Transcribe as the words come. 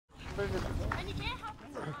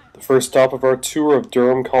The first stop of our tour of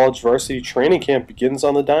Durham College varsity training camp begins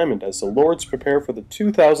on the diamond as the Lords prepare for the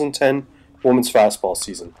 2010 women's fastball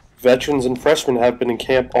season. Veterans and freshmen have been in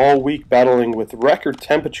camp all week battling with record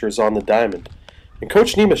temperatures on the diamond, and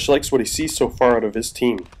Coach Nemish likes what he sees so far out of his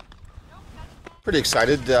team. Pretty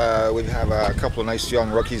excited. We have a couple of nice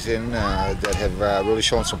young rookies in that have really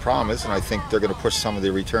shown some promise, and I think they're going to push some of the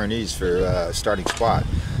returnees for a starting spot.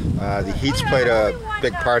 The heat's played a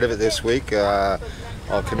big part of it this week.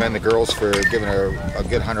 I'll commend the girls for giving a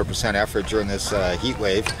good 100% effort during this heat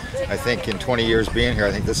wave. I think in 20 years being here,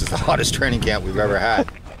 I think this is the hottest training camp we've ever had.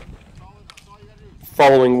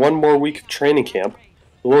 Following one more week of training camp,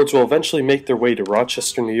 the Lords will eventually make their way to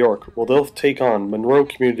Rochester, New York, where they'll take on Monroe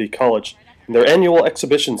Community College in their annual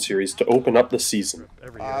exhibition series to open up the season.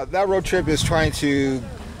 That road trip is trying to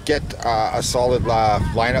get a solid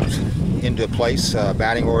lineup into place,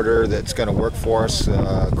 batting order that's going to work for us,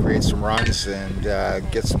 create some runs, and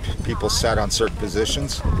get some people set on certain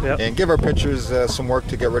positions, and give our pitchers some work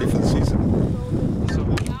to get ready for the season.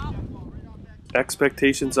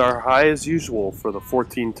 Expectations are high as usual for the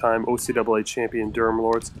 14-time OCAA champion Durham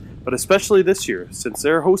Lords, but especially this year since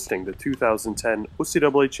they're hosting the 2010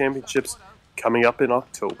 OCAA Championships coming up in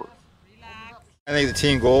October. I think the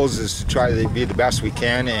team goals is to try to be the best we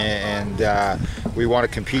can, and we want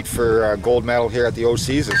to compete for a gold medal here at the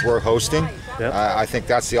OCs as we're hosting. I think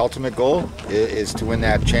that's the ultimate goal, is to win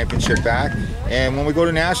that championship back. And when we go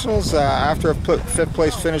to nationals, after a fifth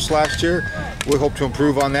place finish last year, we hope to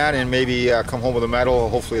improve on that and maybe come home with a medal,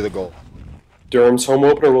 hopefully the goal. Durham's home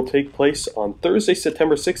opener will take place on Thursday,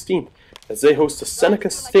 September 16th, as they host the Seneca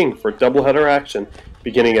Sting for doubleheader action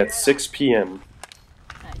beginning at 6 p.m.